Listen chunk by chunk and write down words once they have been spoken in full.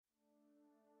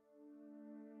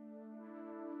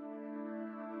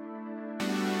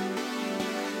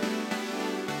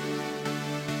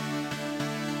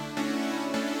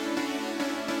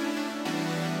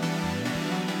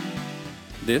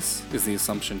This is the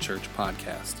Assumption Church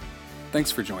podcast.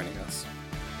 Thanks for joining us.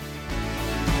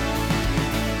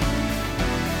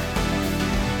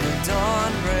 The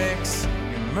dawn breaks,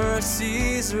 your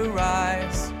mercies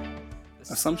arise.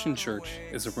 Assumption Church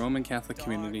is a Roman Catholic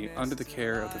community under the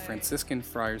care of the Franciscan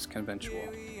Friars Conventual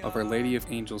of Our Lady of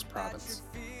Angels Province.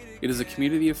 It is a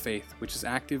community of faith which is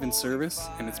active in service,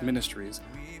 and its ministries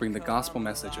bring the gospel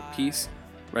message of peace,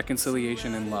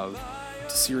 reconciliation, and love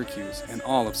to Syracuse and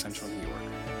all of central New York.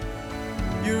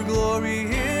 Your glory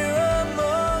here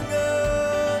among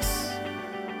us,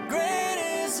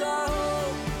 great is our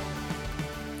hope.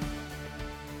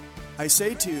 I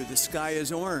say to you, the sky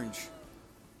is orange.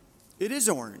 It is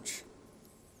orange.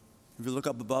 If you look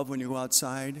up above when you go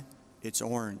outside, it's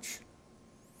orange.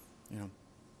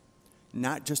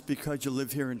 Not just because you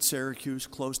live here in Syracuse,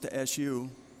 close to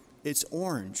SU, it's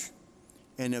orange.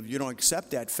 And if you don't accept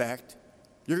that fact,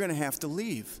 you're going to have to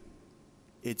leave.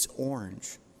 It's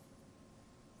orange.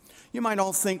 You might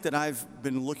all think that I've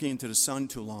been looking into the sun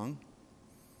too long,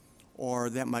 or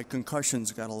that my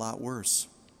concussions got a lot worse.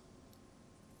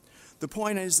 The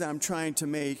point is that I'm trying to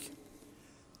make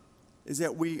is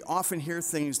that we often hear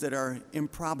things that are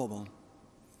improbable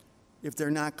if they're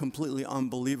not completely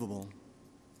unbelievable.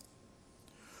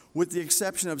 With the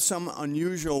exception of some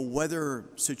unusual weather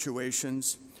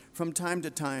situations, from time to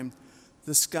time,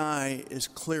 the sky is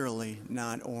clearly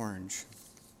not orange.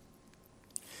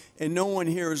 And no one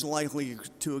here is likely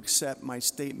to accept my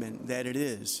statement that it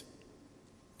is.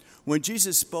 When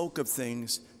Jesus spoke of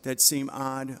things that seem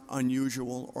odd,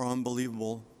 unusual, or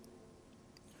unbelievable,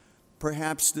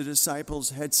 perhaps the disciples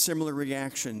had similar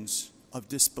reactions of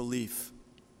disbelief.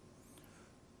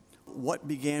 What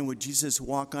began with Jesus'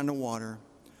 walk on the water,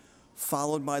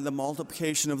 followed by the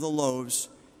multiplication of the loaves,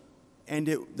 and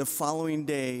the following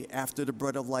day after the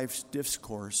Bread of Life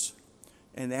discourse,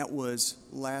 and that was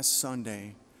last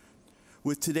Sunday,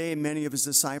 with today many of his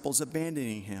disciples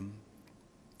abandoning him.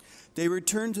 They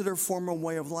returned to their former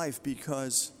way of life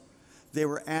because they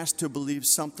were asked to believe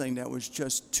something that was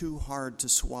just too hard to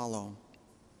swallow.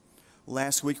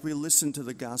 Last week we listened to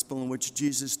the gospel in which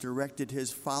Jesus directed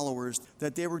his followers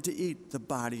that they were to eat the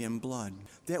body and blood.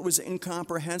 That was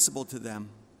incomprehensible to them,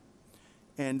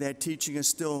 and that teaching is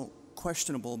still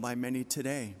questionable by many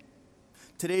today.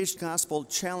 Today's gospel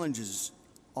challenges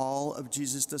all of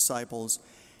Jesus' disciples,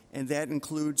 and that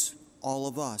includes all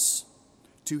of us,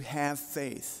 to have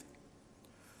faith.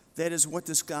 That is what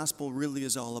this gospel really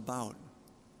is all about,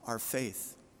 our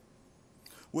faith.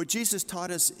 What Jesus taught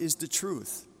us is the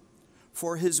truth,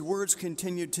 for his words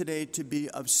continue today to be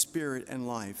of spirit and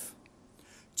life.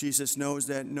 Jesus knows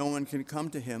that no one can come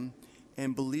to him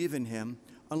and believe in him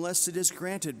unless it is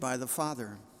granted by the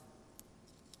Father.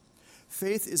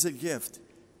 Faith is a gift,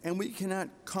 and we cannot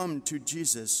come to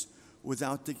Jesus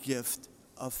without the gift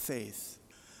of faith.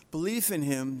 Belief in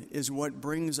him is what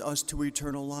brings us to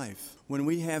eternal life. When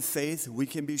we have faith, we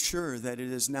can be sure that it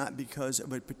is not because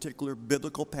of a particular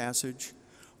biblical passage,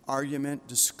 argument,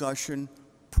 discussion,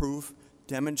 proof,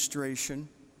 demonstration,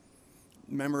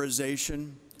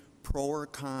 memorization, pro or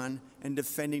con, and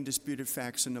defending disputed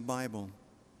facts in the Bible.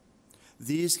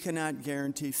 These cannot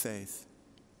guarantee faith,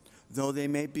 though they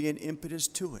may be an impetus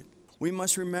to it. We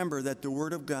must remember that the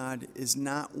Word of God is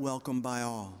not welcomed by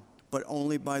all, but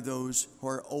only by those who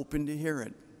are open to hear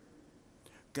it.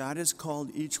 God has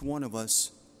called each one of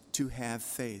us to have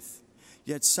faith,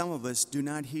 yet some of us do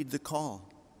not heed the call.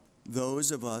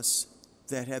 Those of us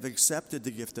that have accepted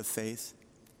the gift of faith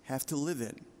have to live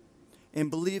it and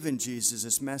believe in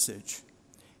Jesus' message,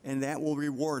 and that will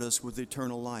reward us with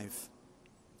eternal life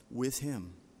with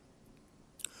him.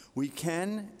 We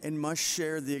can and must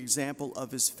share the example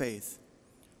of his faith,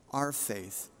 our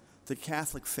faith, the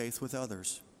Catholic faith, with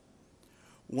others.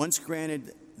 Once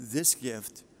granted this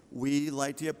gift, we,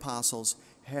 like the apostles,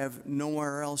 have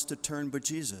nowhere else to turn but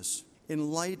Jesus. In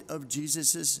light of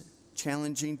Jesus'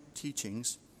 challenging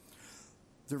teachings,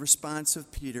 the response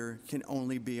of Peter can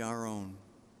only be our own.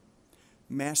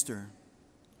 Master,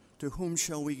 to whom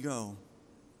shall we go?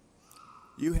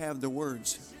 You have the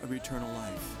words of eternal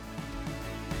life.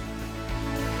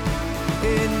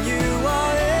 In you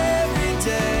our every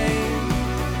day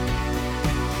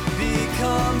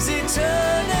becomes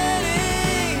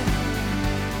eternity.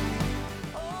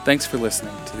 Thanks for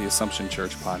listening to the Assumption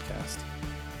Church podcast.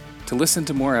 To listen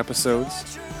to more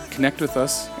episodes, connect with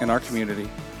us in our community,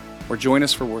 or join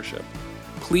us for worship,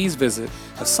 please visit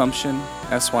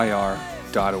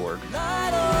AssumptionSYR.org.